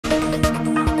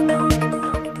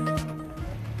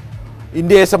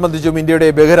ഇന്ത്യയെ സംബന്ധിച്ചും ഇന്ത്യയുടെ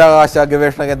ബഹിരാകാശ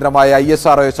ഗവേഷണ കേന്ദ്രമായ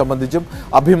ISROയെ സംബന്ധിച്ചും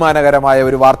അഭിമാനകരമായ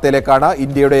ഒരു വാർത്തയിലേക്കാണ്.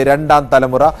 ഇന്ത്യയുടെ രണ്ടാം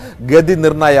തലമുറ ഗതി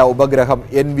നിർണയ ഉപഗ്രഹം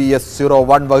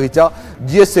NVS-01 വഹിച്ച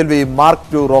GSLV Mark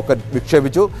II rocket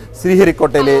വിക്ഷേപിച്ചു.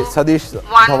 ശ്രീഹരിക്കോട്ടയിലെ Satheesh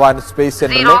Dhawan space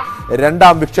സെന്ററിലെ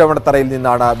രണ്ടാം വിക്ഷേപണത്തറയിൽ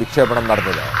നിന്നാണ് വിക്ഷേപണം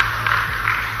നടന്നത്.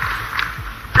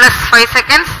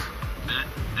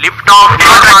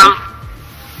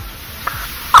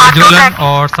 प्रज्वलन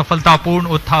और सफलतापूर्ण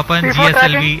उत्थापन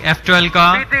GSLV F12 का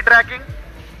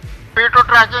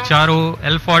चारों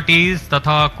L40s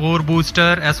तथा कोर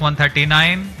बूस्टर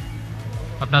S139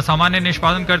 अपना सामान्य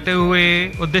निष्पादन करते हुए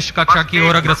उद्देश्य कक्षा की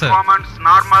ओर अग्रसर.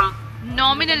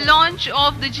 Nominal launch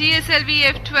of the GSLV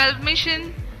F12 mission.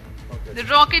 The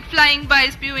rocket flying by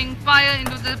spewing fire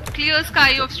into the clear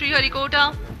sky of Sriharikota.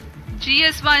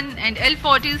 GS1 and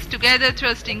L40s together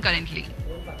thrusting currently.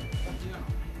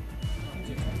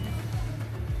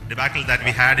 Debacle that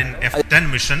we had in F10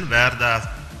 mission where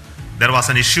there was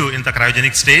an issue in the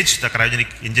cryogenic stage. The cryogenic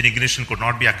engine ignition could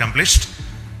not be accomplished,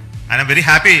 and I'm very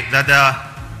happy that the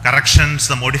corrections,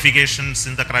 the modifications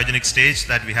in the cryogenic stage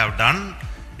that we have done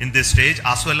in this stage,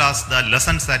 as well as the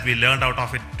lessons that we learned out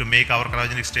of it to make our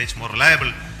cryogenic stage more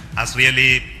reliable, has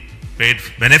really paid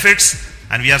benefits,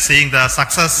 and we are seeing the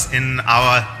success in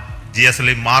our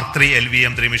GSLV Mark III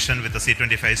LVM-3 mission with the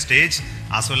C25 stage,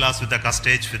 as well as with the CUS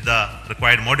stage with the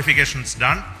required modifications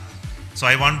done. So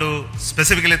I want to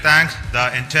specifically thank the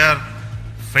entire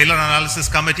failure analysis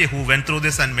committee who went through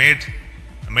this and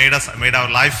made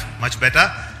our life much better,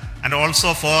 and also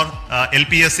for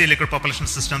LPSC Liquid Propulsion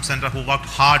System Center who worked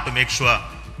hard to make sure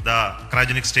the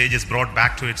cryogenic stage is brought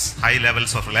back to its high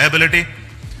levels of reliability.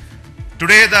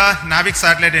 Today, the NAVIC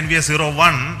satellite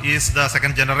NVS-01 is the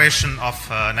second generation of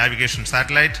navigation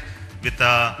satellite with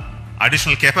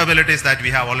additional capabilities that we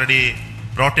have already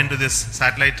brought into this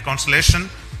satellite constellation,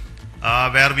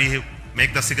 where we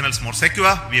make the signals more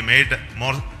secure. We made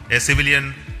more a civilian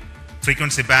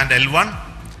frequency band L1,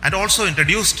 and also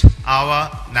introduced our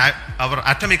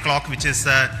atomic clock, which is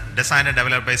designed and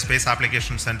developed by Space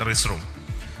Application Center ISRO.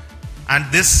 And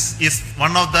this is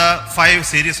one of the 5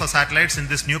 series of satellites in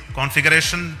this new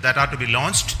configuration that are to be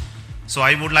launched. So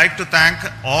I would like to thank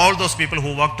all those people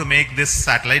who worked to make this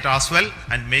satellite as well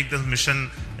and make this mission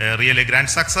a really grand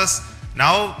success.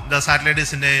 Now the satellite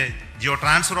is in a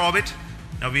geotransfer orbit.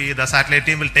 Now the satellite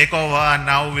team will take over, and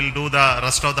now we'll do the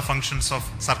rest of the functions of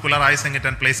circularizing it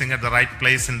and placing it at the right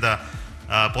place in the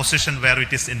position where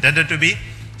it is intended to be.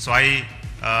 So I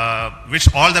wish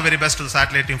all the very best to the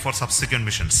satellite team for subsequent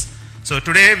missions. So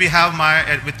today we have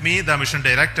with me the mission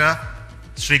director,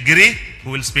 Sri Giri, who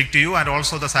will speak to you, and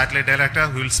also the satellite director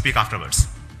who will speak afterwards.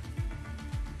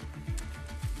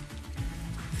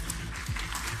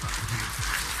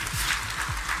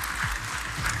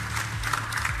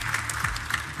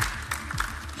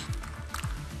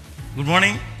 Good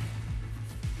morning.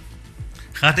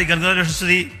 Hearty congratulations to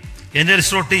the entire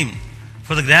ISRO team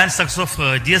for the grand success of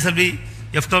GSLV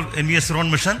F12 NVS-01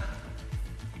 mission.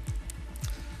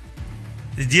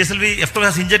 The GSLV F12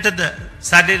 has injected the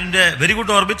satellite into a very good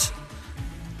orbit,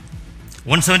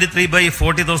 173 by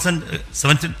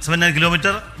 40,709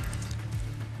 kilometer,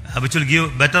 which will give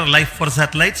better life for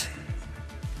satellite.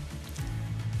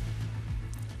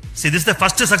 See, this is the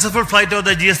first successful flight of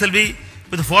the GSLV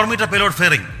with 4-meter payload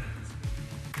fairing.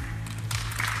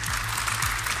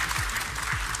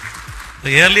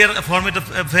 The earlier 4-meter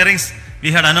fairings,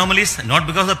 we had anomalies, not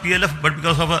because of PLF, but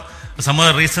because of some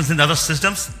other reasons in the other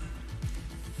systems.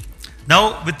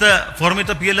 Now, with the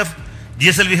 4-meter PLF,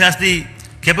 GSLV has the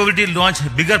capability to launch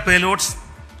bigger payloads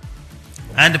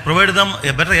and provide them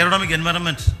a better aerodynamic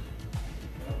environment.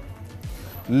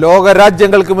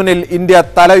 ലോകരാജ്യങ്ങൾക്ക് മുന്നിൽ India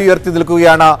തല ഉയർത്തി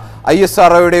നിൽക്കുകയാണ്.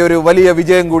 ISROയുടെ ഒരു വലിയ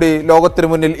വിജയം കൂടി ലോകത്തിന്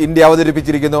മുന്നിൽ ഇന്ത്യ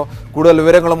അവതരിപ്പിച്ചിരിക്കുന്നു. കൂടുതൽ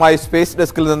വിവരങ്ങളുമായി സ്പേസ്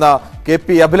ഡെസ്കിൽ നിന്ന് KP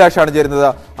അഭിലാഷാണ് ചേരുന്നത്.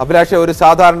 അഭിലാഷ്, ഒരു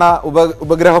സാധാരണ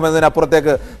ഉപഗ്രഹം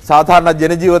എന്നതിനപ്പുറത്തേക്ക് സാധാരണ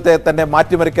ജനജീവിതത്തെ തന്നെ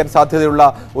മാറ്റിമറിക്കാൻ സാധ്യതയുള്ള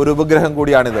ഒരു ഉപഗ്രഹം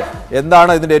കൂടിയാണിത്.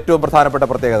 എന്താണ് ഇതിന്റെ ഏറ്റവും പ്രധാനപ്പെട്ട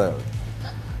പ്രത്യേകത?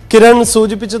 കിരൺ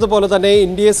സൂചിപ്പിച്ചതുപോലെ തന്നെ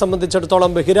ഇന്ത്യയെ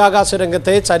സംബന്ധിച്ചിടത്തോളം ബഹിരാകാശ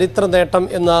രംഗത്തെ ചരിത്ര നേട്ടം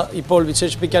എന്ന് ഇപ്പോൾ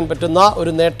വിശേഷിപ്പിക്കാൻ പറ്റുന്ന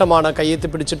ഒരു നേട്ടമാണ്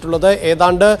കയ്യെത്തിപ്പിടിച്ചിട്ടുള്ളത്.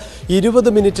 ഏതാണ്ട്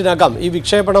 20 മിനിറ്റിനകം ഈ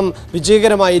വിക്ഷേപണം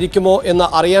വിജയകരമായിരിക്കുമോ എന്ന്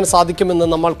അറിയാൻ സാധിക്കുമെന്ന്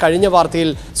നമ്മൾ കഴിഞ്ഞ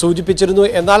വാർത്തയിൽ സൂചിപ്പിച്ചിരുന്നു.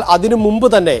 എന്നാൽ അതിനു മുമ്പ്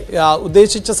തന്നെ,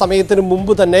 ഉദ്ദേശിച്ച സമയത്തിന്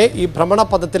മുമ്പ് തന്നെ ഈ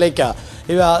ഭ്രമണപഥത്തിലേക്ക്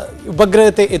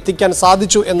ഉപഗ്രഹത്തെ എത്തിക്കാൻ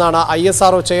സാധിച്ചു എന്നാണ്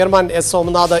ISRO ചെയർമാൻ S.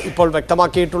 സോമനാഥ് ഇപ്പോൾ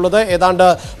വ്യക്തമാക്കിയിട്ടുള്ളത്. ഏതാണ്ട്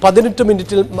 18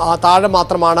 മിനിറ്റിൽ താഴെ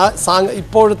മാത്രമാണ്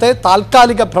ഇപ്പോഴത്തെ ഇപ്പോഴത്തെ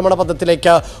താൽക്കാലിക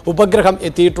ഭ്രമണപഥത്തിലേക്ക് ഉപഗ്രഹം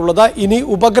എത്തിയിട്ടുള്ളത്. ഇനി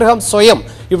ഉപഗ്രഹം സ്വയം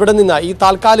ഇവിടെ നിന്ന് ഈ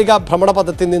താൽക്കാലിക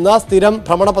ഭ്രമണപഥത്തിൽ നിന്ന് സ്ഥിരം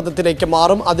ഭ്രമണപഥത്തിലേക്ക്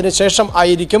മാറും. അതിനുശേഷം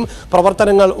ആയിരിക്കും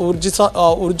പ്രവർത്തനങ്ങൾ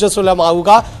ഊർജ്ജസ്വലമാവുക.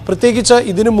 പ്രത്യേകിച്ച്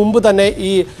ഇതിനു മുമ്പ് തന്നെ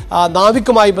ഈ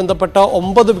നാവിക്കുമായി ബന്ധപ്പെട്ട്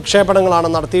 9 വിക്ഷേപണങ്ങളാണ്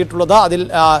നടത്തിയിട്ടുള്ളത്. അതിൽ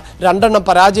 2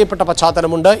 പരാജയപ്പെട്ട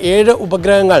പശ്ചാത്തലമുണ്ട്. 7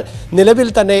 ഉപഗ്രഹങ്ങൾ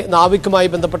നിലവിൽ തന്നെ നാവിക്കുമായി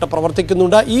ബന്ധപ്പെട്ട്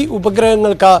പ്രവർത്തിക്കുന്നുണ്ട്. ഈ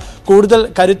ഉപഗ്രഹങ്ങൾക്ക് കൂടുതൽ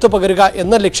കരുത്തു പകരുക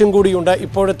എന്ന ലക്ഷ്യം കൂടിയുണ്ട്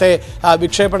ഇപ്പോഴത്തെ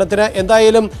വിക്ഷേപണത്തിന്.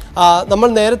 എന്തായാലും നമ്മൾ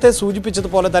നേരത്തെ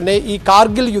സൂചിപ്പിച്ചതുപോലെ തന്നെ ഈ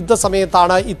കാർഗിൽ യുദ്ധ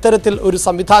സമയത്താണ് ഇത്തരത്തിൽ ഒരു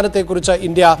സംവിധാനത്തെക്കുറിച്ച്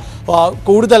ഇന്ത്യ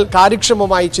കൂടുതൽ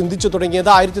കാര്യക്ഷമമായി ചിന്തിച്ചു തുടങ്ങിയത്.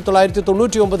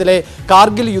 1999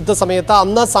 കാർഗിൽ യുദ്ധ സമയത്ത്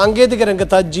അന്ന് സാങ്കേതിക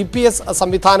രംഗത്ത് GPS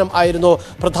സംവിധാനം ആയിരുന്നു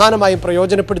പ്രധാനമായും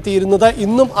പ്രയോജനപ്പെടുത്തിയിരുന്നത്.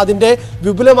 ഇന്നും അതിൻ്റെ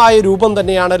വിപുലമായ രൂപം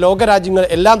തന്നെയാണ് ലോകരാജ്യങ്ങൾ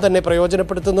എല്ലാം തന്നെ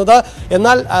പ്രയോജനപ്പെടുത്തുന്നത്.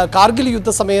 എന്നാൽ കാർഗിൽ യുദ്ധ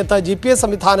സമയത്ത് GPS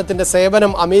സംവിധാനത്തിൻ്റെ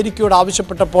സേവനം അമേരിക്കയോട്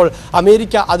ആവശ്യപ്പെട്ടപ്പോൾ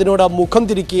അമേരിക്ക അതിനോട് മുഖം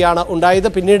തിരിക്കുകയാണ് ഉണ്ടായത്.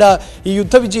 പിന്നീട് ഈ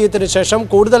യുദ്ധവിജയത്തിന് ശേഷം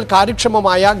കൂടുതൽ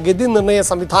കാര്യക്ഷമമായ ഗതി നിർണയ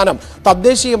സംവിധാനം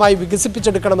തദ്ദേശീയമായി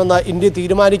വികസിപ്പിച്ചെടുക്കണമെന്ന് ഇന്ത്യ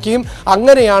തീരുമാനിക്കുകയും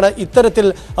അങ്ങനെയാണ് ഇത്തരത്തിൽ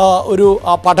ഒരു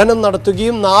പഠനം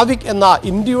നടത്തുകയും നാവിക് എന്ന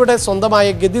ഇന്ത്യയുടെ സ്വന്തമായ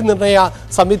ഗതി നിർണയ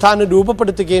സംവിധാനം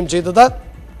രൂപപ്പെടുത്തുകയും ചെയ്തത്.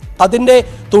 അതിൻ്റെ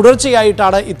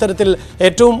തുടർച്ചയായിട്ടാണ് ഇത്തരത്തിൽ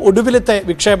ഏറ്റവും ഒടുവിലത്തെ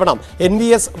വിക്ഷേപണം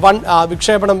NVS-01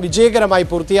 വിക്ഷേപണം വിജയകരമായി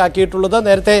പൂർത്തിയാക്കിയിട്ടുള്ളത്.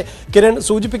 നേരത്തെ കിരൺ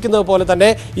സൂചിപ്പിക്കുന്നത് പോലെ തന്നെ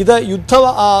ഇത് യുദ്ധ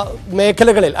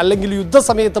മേഖലകളിൽ അല്ലെങ്കിൽ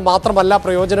യുദ്ധസമയത്ത് മാത്രമല്ല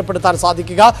പ്രയോജനപ്പെടുത്താൻ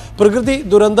സാധിക്കുക. പ്രകൃതി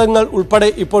ദുരന്തങ്ങൾ ഉൾപ്പെടെ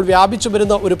ഇപ്പോൾ വ്യാപിച്ചു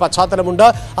വരുന്ന ഒരു പശ്ചാത്തലമുണ്ട്.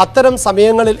 അത്തരം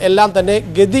സമയങ്ങളിൽ എല്ലാം തന്നെ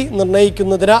ഗതി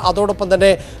നിർണ്ണയിക്കുന്നതിന് അതോടൊപ്പം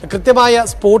തന്നെ കൃത്യമായ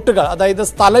സ്പോട്ടുകൾ അതായത്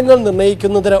സ്ഥലങ്ങൾ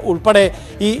നിർണ്ണയിക്കുന്നതിന് ഉൾപ്പെടെ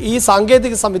ഈ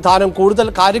സാങ്കേതിക സംവിധാനം കൂടുതൽ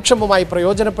കാര്യക്ഷമമായി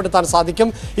പ്രയോജനപ്പെടുത്താൻ സാധിക്കും.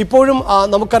 ഇപ്പോഴും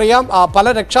നമുക്കറിയാം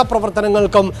പല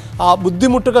രക്ഷാപ്രവർത്തനങ്ങൾക്കും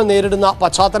ബുദ്ധിമുട്ടുകൾ നേരിടുന്ന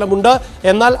പശ്ചാത്തലമുണ്ട്.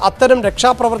 എന്നാൽ അത്തരം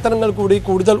രക്ഷാപ്രവർത്തനങ്ങൾ കൂടി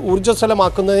കൂടുതൽ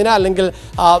ഊർജ്ജസ്വലമാക്കുന്നതിന് അല്ലെങ്കിൽ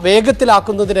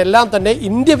വേഗത്തിലാക്കുന്നതിനെല്ലാം തന്നെ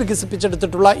ഇന്ത്യ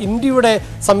വികസിപ്പിച്ചെടുത്തിട്ടുള്ള ഇന്ത്യയുടെ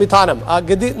സംവിധാനം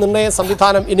ഗതി നിർണയ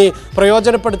സംവിധാനം ഇനി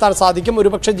പ്രയോജനപ്പെടുത്താൻ സാധിക്കും.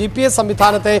 ഒരുപക്ഷെ GPS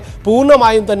സംവിധാനത്തെ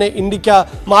പൂർണ്ണമായും തന്നെ ഇന്ത്യക്ക്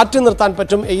മാറ്റി നിർത്താൻ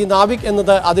പറ്റും. ഈ നാവിക്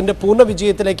എന്നത് അതിൻ്റെ പൂർണ്ണ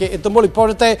വിജയത്തിലേക്ക് എത്തുമ്പോൾ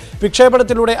ഇപ്പോഴത്തെ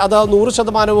വിക്ഷേപണത്തിലൂടെ അത്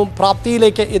 100%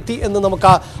 പ്രാപ്തിയിലേക്ക് എത്തി എന്ന്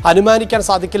നമുക്ക് അനുമാനിക്കാൻ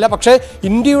സാധിക്കില്ല. പക്ഷേ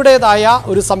ഇന്ത്യയുടേതായ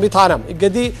ഒരു സംവിധാനം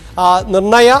ഗതി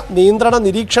നിർണയ നിയന്ത്രണ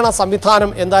നിരീക്ഷണ സംവിധാനം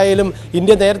എന്തായാലും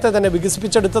ഇന്ത്യ നേരത്തെ തന്നെ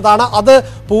വികസിപ്പിച്ചെടുത്തതാണ്. അത്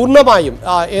പൂർണ്ണമായും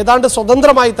ഏതാണ്ട്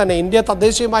സ്വതന്ത്രമായി തന്നെ ഇന്ത്യ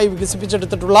തദ്ദേശീയമായി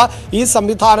വികസിപ്പിച്ചെടുത്തിട്ടുള്ള ഈ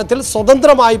സംവിധാനത്തിൽ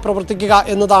സ്വതന്ത്രമായി പ്രവർത്തിക്കുക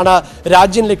എന്നതാണ്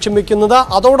രാജ്യം ലക്ഷ്യം വെക്കുന്നത്.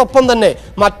 അതോടൊപ്പം തന്നെ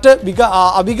മറ്റ്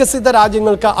അവികസിത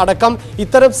രാജ്യങ്ങൾക്ക് അടക്കം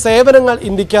ഇത്തരം സേവനങ്ങൾ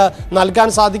ഇന്ത്യക്ക് നൽകാൻ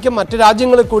സാധിക്കും. മറ്റ്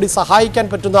രാജ്യങ്ങളെ കൂടി സഹായിക്കാൻ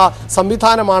പറ്റുന്ന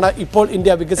സംവിധാനമാണ് ഇപ്പോൾ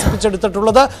ഇന്ത്യ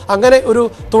വികസിപ്പിച്ചെടുത്തിട്ടുള്ളത്. അങ്ങനെ ഒരു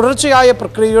തുടർച്ചയായ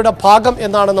പ്രക്രിയയുടെ ഭാഗം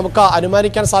എന്നാണ് നമുക്ക്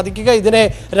അനുമാനിക്കാൻ സാധിക്കുക. ഇതിനെ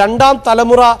 2ാം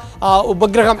തലമുറ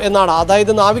ഉപഗ്രഹം എന്നാണ്,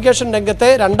 അതായത് നാവിഗേഷൻ രംഗത്തെ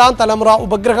 2ാം തലമുറ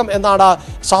ഉപഗ്രഹം എന്നാണ്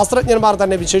ശാസ്ത്രജ്ഞന്മാർ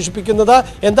തന്നെ വിശേഷിപ്പിക്കുന്നത്.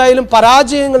 എന്തായാലും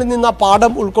പരാജയങ്ങളിൽ നിന്ന്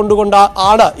പാഠം ഉൾക്കൊണ്ടുകൊണ്ട്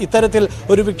ആണ് ഇത്തരത്തിൽ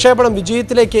ഒരു വിക്ഷേപണം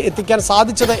വിജയത്തിലേക്ക് എത്തിക്കാൻ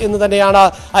സാധിച്ചത് എന്ന് തന്നെയാണ്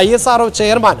ISRO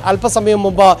ചെയർമാൻ അല്പസമയം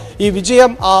മുമ്പ് ഈ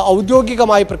വിജയം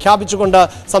ഔദ്യോഗികമായി പ്രഖ്യാപിച്ചുകൊണ്ട്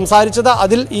സംസാരിച്ചത്.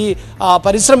 അതിൽ ഈ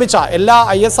പരിശ്രമിച്ച എല്ലാ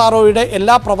ISROയുടെ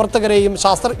എല്ലാ പ്രവർത്തകരെയും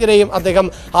ശാസ്ത്രജ്ഞരെയും അദ്ദേഹം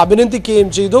അഭിനന്ദിക്കുകയും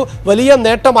ചെയ്തു. വലിയ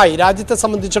നേട്ടമായി രാജ്യത്തെ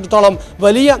സംബന്ധിച്ചിടത്തോളം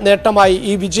വലിയ നേട്ടമായി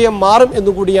ഈ വിജയം മാറും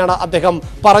എന്നുകൂടിയാണ് അദ്ദേഹം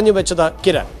പറഞ്ഞു വെച്ചത്.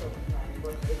 കിരൺ,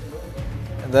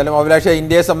 എന്തായാലും അഭിലാഷ,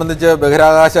 ഇന്ത്യയെ സംബന്ധിച്ച്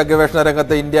ബഹിരാകാശ ഗവേഷണ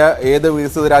രംഗത്ത് ഇന്ത്യ ഏത്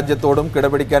വികസിത രാജ്യത്തോടും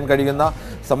കിടപിടിക്കാൻ കഴിയുന്ന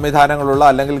സംവിധാനങ്ങളുള്ള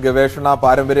അല്ലെങ്കിൽ ഗവേഷണ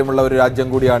പാരമ്പര്യമുള്ള ഒരു രാജ്യം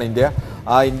കൂടിയാണ് ഇന്ത്യ.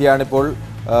 ആ ഇന്ത്യയാണിപ്പോൾ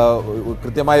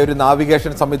കൃത്യമായ ഒരു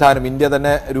നാവിഗേഷൻ സംവിധാനം, ഇന്ത്യ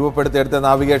തന്നെ രൂപപ്പെടുത്തിയെടുത്ത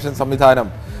നാവിഗേഷൻ സംവിധാനം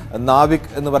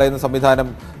നാവിക് എന്ന് പറയുന്ന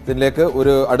സംവിധാനത്തിലേക്ക്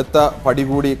ഒരു അടുത്ത പടി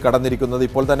കൂടി കടന്നിരിക്കുന്നത്.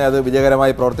 ഇപ്പോൾ തന്നെ അത്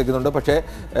വിജയകരമായി പ്രവർത്തിക്കുന്നുണ്ട്. പക്ഷേ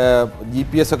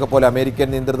GPS ഒക്കെ പോലെ അമേരിക്കൻ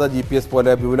നിയന്ത്രിത GPS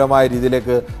പോലെ വിപുലമായ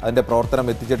രീതിയിലേക്ക് അതിൻ്റെ പ്രവർത്തനം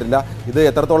എത്തിച്ചിട്ടില്ല. ഇത്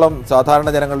എത്രത്തോളം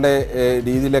സാധാരണ ജനങ്ങളുടെ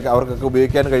രീതിയിലേക്ക് അവർക്കൊക്കെ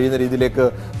ഉപയോഗിക്കാൻ കഴിയുന്ന രീതിയിലേക്ക്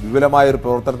വിപുലമായ ഒരു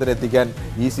പ്രവർത്തനത്തിന് എത്തിക്കാൻ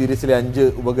ഈ സീരീസിലെ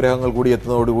 5 ഉപഗ്രഹങ്ങൾ കൂടി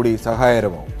എത്തുന്നതോടുകൂടി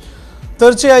സഹായകരമാവും.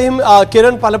 തീർച്ചയായും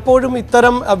കിരൺ, പലപ്പോഴും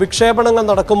ഇത്തരം വിക്ഷേപണങ്ങൾ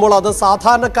നടക്കുമ്പോൾ അത്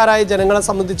സാധാരണക്കാരായ ജനങ്ങളെ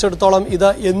സംബന്ധിച്ചിടത്തോളം ഇത്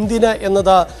എന്തിന്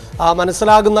എന്നത്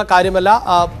മനസ്സിലാകുന്ന കാര്യമല്ല.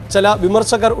 ചില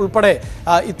വിമർശകർ ഉൾപ്പെടെ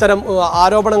ഇത്തരം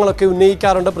ആരോപണങ്ങളൊക്കെ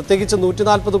ഉന്നയിക്കാറുണ്ട്. പ്രത്യേകിച്ച്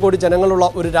 140 കോടി ജനങ്ങളുള്ള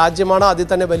ഒരു രാജ്യമാണ്. അതിൽ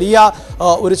തന്നെ വലിയ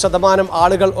ഒരു ശതമാനം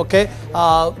ആളുകൾ ഒക്കെ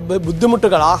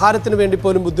ബുദ്ധിമുട്ടുകൾ, ആഹാരത്തിന് വേണ്ടി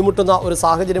പോലും ബുദ്ധിമുട്ടുന്ന ഒരു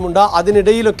സാഹചര്യമുണ്ട്.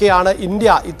 അതിനിടയിലൊക്കെയാണ്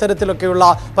ഇന്ത്യ ഇത്തരത്തിലൊക്കെയുള്ള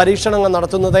പരീക്ഷണങ്ങൾ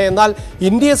നടത്തുന്നത്. എന്നാൽ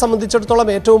ഇന്ത്യയെ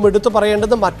സംബന്ധിച്ചിടത്തോളം ഏറ്റവും എടുത്തു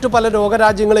പറയേണ്ടത് മറ്റു പല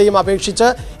ലോകരാജ്യങ്ങളെയും അപേക്ഷിച്ച്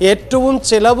ഏറ്റവും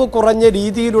ചെലവ് കുറഞ്ഞ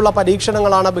രീതിയിലുള്ള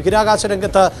പരീക്ഷണങ്ങളാണ് ബഹിരാകാശ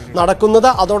രംഗത്ത് നടക്കുന്നത്.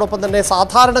 അതോടൊപ്പം തന്നെ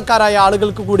സാധാരണക്കാരായ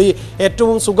ആളുകൾക്ക് കൂടി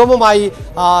ഏറ്റവും സുഗമമായി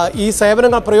ഈ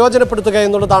സേവനങ്ങൾ പ്രയോജനപ്പെടുത്തുക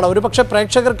എന്നുള്ളതാണ്. ഒരുപക്ഷെ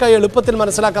പ്രേക്ഷകർക്ക് എളുപ്പത്തിൽ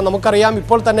മനസ്സിലാക്കാൻ നമുക്കറിയാം,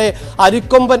 ഇപ്പോൾ തന്നെ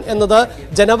അരിക്കൊമ്പൻ എന്നത്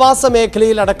ജനവാസ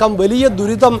മേഖലയിലടക്കം വലിയ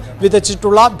ദുരിതം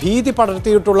വിതച്ചിട്ടുള്ള, ഭീതി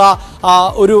പടർത്തിയിട്ടുള്ള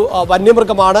ഒരു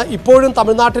വന്യമൃഗമാണ്. ഇപ്പോഴും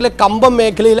തമിഴ്നാട്ടിലെ കമ്പം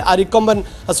മേഖലയിൽ അരിക്കൊമ്പൻ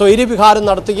സ്വൈര്യവിഹാരം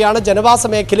നടത്തുകയാണ്, ജനവാസ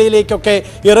മേഖലയിലേക്കൊക്കെ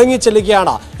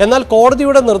ഇറങ്ങിച്ചെല്ലുകയാണ്. എന്നാൽ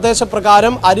കോടതിയുടെ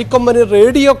നിർദ്ദേശപ്രകാരം അരിക്കൊമ്പന്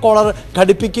റേഡിയോ കോളർ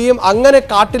ഘടിപ്പിക്കുകയും അങ്ങനെ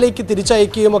കാട്ടിലേക്ക്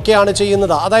തിരിച്ചയക്കുകയും ഒക്കെയാണ്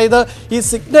ചെയ്യുന്നത്. അതായത് ഈ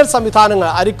സിഗ്നൽ സംവിധാനങ്ങൾ,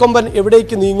 അരിക്കൊമ്പൻ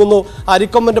എവിടേക്ക് നീങ്ങുന്നു,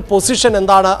 അരിക്കൊമ്പന്റെ പൊസിഷൻ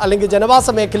എന്താണ്, അല്ലെങ്കിൽ ജനവാസ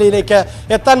മേഖലയിലേക്ക്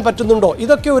എത്താൻ പറ്റുന്നുണ്ടോ,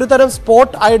 ഇതൊക്കെ ഒരുതരം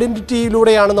സ്പോട്ട്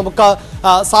ഐഡന്റിറ്റിയിലൂടെയാണ് നമുക്ക്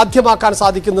സാധ്യമാക്കാൻ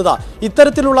സാധിക്കുന്നത്.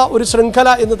 ഇത്തരത്തിലുള്ള ഒരു ശൃംഖല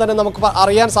എന്ന് തന്നെ നമുക്ക്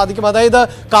അറിയാൻ സാധിക്കും. അതായത്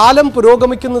കാലം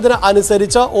പുരോഗമിക്കുന്നതിന്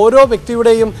അനുസരിച്ച് ഓരോ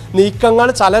വ്യക്തിയുടെയും നീക്കങ്ങൾ,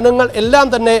 ചലനങ്ങൾ എല്ലാം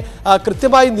തന്നെ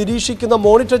കൃത്യമായി നിരീക്ഷിക്കുന്ന,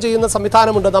 മോണിറ്റർ ചെയ്യുന്ന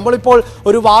സംവിധാനമുണ്ട്. നമ്മളിപ്പോൾ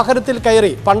ഒരു വാഹനത്തിൽ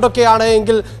കയറി,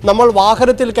 പണ്ടൊക്കെയാണെങ്കിൽ നമ്മൾ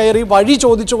വാഹനത്തിൽ കയറി വഴി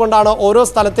ചോദിച്ചുകൊണ്ടാണ് ഓരോ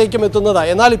സ്ഥലത്തേക്കും എത്തുന്നത്.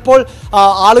 എന്നാൽ ഇപ്പോൾ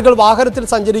ആളുകൾ വാഹനത്തിൽ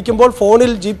സഞ്ചരിക്കുമ്പോൾ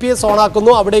ഫോണിൽ GPS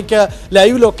ഓണാക്കുന്നു, അവിടേക്ക്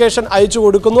ലൈവ് ലൊക്കേഷൻ അയച്ചു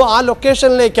കൊടുക്കുന്നു. ആ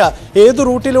ലൊക്കേഷനിലേക്ക് ഏത്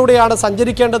റൂട്ടിലൂടെയാണ്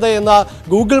സഞ്ചരിക്കേണ്ടത് എന്ന്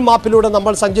ഗൂഗിൾ മാപ്പിലൂടെ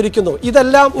നമ്മൾ സഞ്ചരിക്കുന്നു.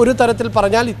 ഇതെല്ലാം ഒരു തരത്തിൽ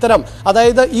പറഞ്ഞാൽ ഇത്തരം,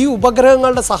 അതായത് ഈ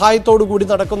ഉപഗ്രഹങ്ങളുടെ സഹായത്തോടു കൂടി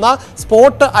നടക്കുന്ന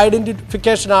സ്പോട്ട്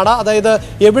ഐഡന്റിഫിക്കേഷനാണ്. അതായത്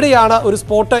എവിടെയാണ് ഒരു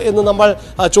സ്പോട്ട് എന്ന് നമ്മൾ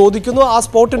ചോദിക്കുന്നു, ആ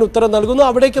സ്പോട്ടിന് ഉത്തരം നൽകുന്നു,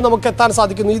 അവിടേക്ക് നമുക്ക് എത്താൻ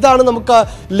സാധിക്കുന്നു. ഇതാണ് നമുക്ക്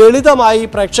ലളിതമായി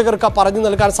പ്രേക്ഷകർക്ക് പറഞ്ഞു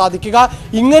നൽകാൻ സാധിക്കുക.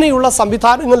 ഇങ്ങനെയുള്ള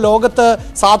സംവിധാനങ്ങൾ ലോകത്ത്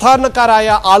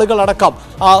സാധാരണക്കാരായ ആളുകളടക്കം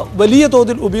വലിയ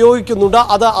തോതിൽ ഉപയോഗിക്കുന്നുണ്ട്.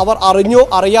 അത് അവർ അറിഞ്ഞോ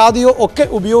അറിയാതെയോ ഒക്കെ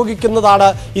ഉപയോഗിക്കുന്നതാണ്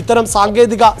ഇത്തരം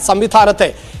സാങ്കേതിക സംവിധാനത്തെ.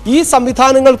 ഈ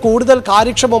സംവിധാനങ്ങൾ കൂടുതൽ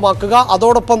കാര്യക്ഷമമാക്കുക,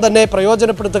 അതോടൊപ്പം തന്നെ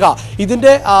പ്രയോജനപ്പെടുത്തുക.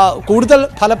 ഇതിൻ്റെ കൂടുതൽ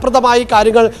ഫലപ്രദമായി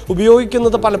കാര്യങ്ങൾ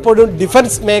ഉപയോഗിക്കുന്നത് പലപ്പോഴും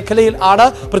ഡിഫൻസ് മേഖലയിൽ ആണ്,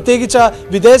 പ്രത്യേകിച്ച്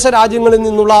വിദേശ രാജ്യങ്ങളിൽ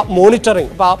നിന്നുള്ള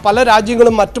മോണിറ്ററിംഗ്. പല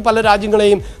രാജ്യങ്ങളും മറ്റു പല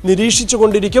രാജ്യങ്ങളെയും നിരീക്ഷിച്ചു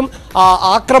കൊണ്ടിരിക്കും,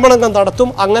 ആക്രമണങ്ങൾ നടത്തും.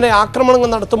 അങ്ങനെ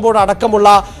ആക്രമണങ്ങൾ നടത്തുമ്പോൾ അടക്കമുള്ള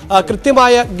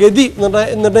കൃത്യമായ ഗതി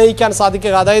നിർണ്ണയിക്കാൻ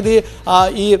സാധിക്കുക. അതായത്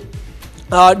ഈ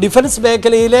ഡിഫൻസ്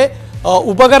മേഖലയിലെ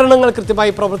ഉപകരണങ്ങൾ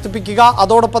കൃത്യമായി പ്രവർത്തിപ്പിക്കുക,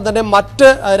 അതോടൊപ്പം തന്നെ മറ്റ്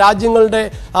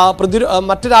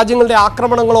രാജ്യങ്ങളുടെ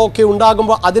ആക്രമണങ്ങളൊക്കെ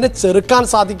ഉണ്ടാകുമ്പോൾ അതിനെ ചെറുക്കാൻ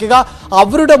സാധിക്കുക,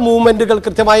 അവരുടെ മൂവ്മെൻറ്റുകൾ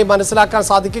കൃത്യമായി മനസ്സിലാക്കാൻ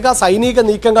സാധിക്കുക, സൈനിക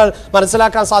നീക്കങ്ങൾ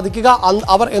മനസ്സിലാക്കാൻ സാധിക്കുക,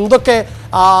 അവർ എന്തൊക്കെ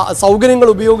സൗകര്യങ്ങൾ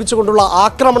ഉപയോഗിച്ചുകൊണ്ടുള്ള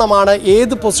ആക്രമണമാണ്,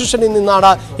 ഏത് പൊസിഷനിൽ നിന്നാണ്,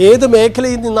 ഏത്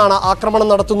മേഖലയിൽ നിന്നാണ് ആക്രമണം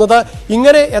നടത്തുന്നത്.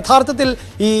 ഇങ്ങനെ യഥാർത്ഥത്തിൽ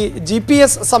ഈ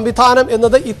GPS സംവിധാനം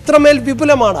എന്നത് ഇത്രമേൽ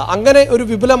വിപുലമാണ്. അങ്ങനെ ഒരു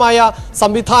വിപുലമായ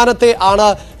സംവിധാനത്തെ ആണ്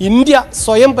ഇന്ത്യ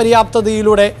സ്വയം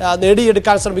പര്യാപ്തതയിലൂടെ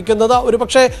നേടിയെടുക്കാൻ ശ്രമിക്കുന്നത്.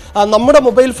 ഒരുപക്ഷെ നമ്മുടെ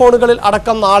മൊബൈൽ ഫോണുകളിൽ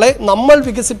അടക്കം നാളെ നമ്മൾ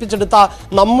വികസിപ്പിച്ചെടുത്ത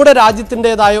നമ്മുടെ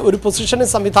രാജ്യത്തിൻ്റെതായ ഒരു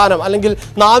പൊസിഷനിങ് സംവിധാനം അല്ലെങ്കിൽ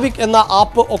നാവിക് എന്ന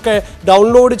ആപ്പ് ഒക്കെ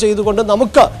ഡൗൺലോഡ് ചെയ്തുകൊണ്ട്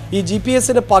നമുക്ക് ഈ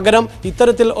GPS-ന് പകരം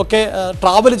ഇത്തരത്തിൽ ഒക്കെ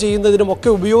ട്രാവൽ ചെയ്യുന്നതിനും ഒക്കെ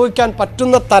ഉപയോഗിക്കാൻ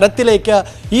പറ്റുന്ന തരത്തിലേക്ക്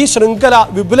ഈ ശൃംഖല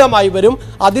വിപുലമായി വരും.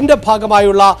 അതിൻ്റെ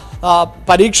ഭാഗമായുള്ള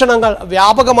പരീക്ഷണങ്ങൾ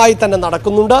വ്യാപകമായി തന്നെ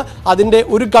നടക്കുന്നുണ്ട്. അതിൻ്റെ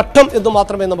ഒരു ഘട്ടം എന്ന്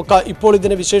മാത്രമേ നമുക്ക് ഇപ്പോൾ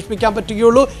ഇതിനെ വിശേഷിപ്പിക്കാൻ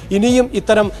പറ്റുകയുള്ളൂ. ഇനിയും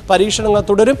ഇത്തരം പരീക്ഷണങ്ങൾ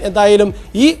തുടരും. എന്തായാലും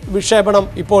ഈ വിക്ഷേപണം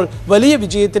ഇപ്പോൾ വലിയ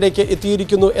വിജയത്തിലേക്ക്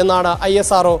എത്തിയിരിക്കുന്നു എന്നാണ്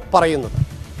ISRO പറയുന്നത്.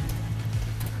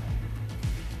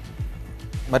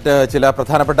 മറ്റ് ചില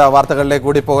പ്രധാനപ്പെട്ട വാർത്തകളിലേക്ക്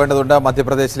കൂടി പോകേണ്ടതുണ്ട്.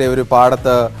 മധ്യപ്രദേശിലെ ഒരു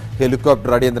പാടത്ത്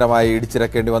ഹെലികോപ്റ്റർ അടിയന്തരമായി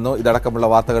ഇടിച്ചിറക്കേണ്ടി വന്നു. ഇതടക്കമുള്ള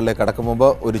വാർത്തകളിലേക്ക് കടക്കും മുമ്പ്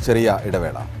ഒരു ചെറിയ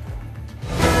ഇടവേള.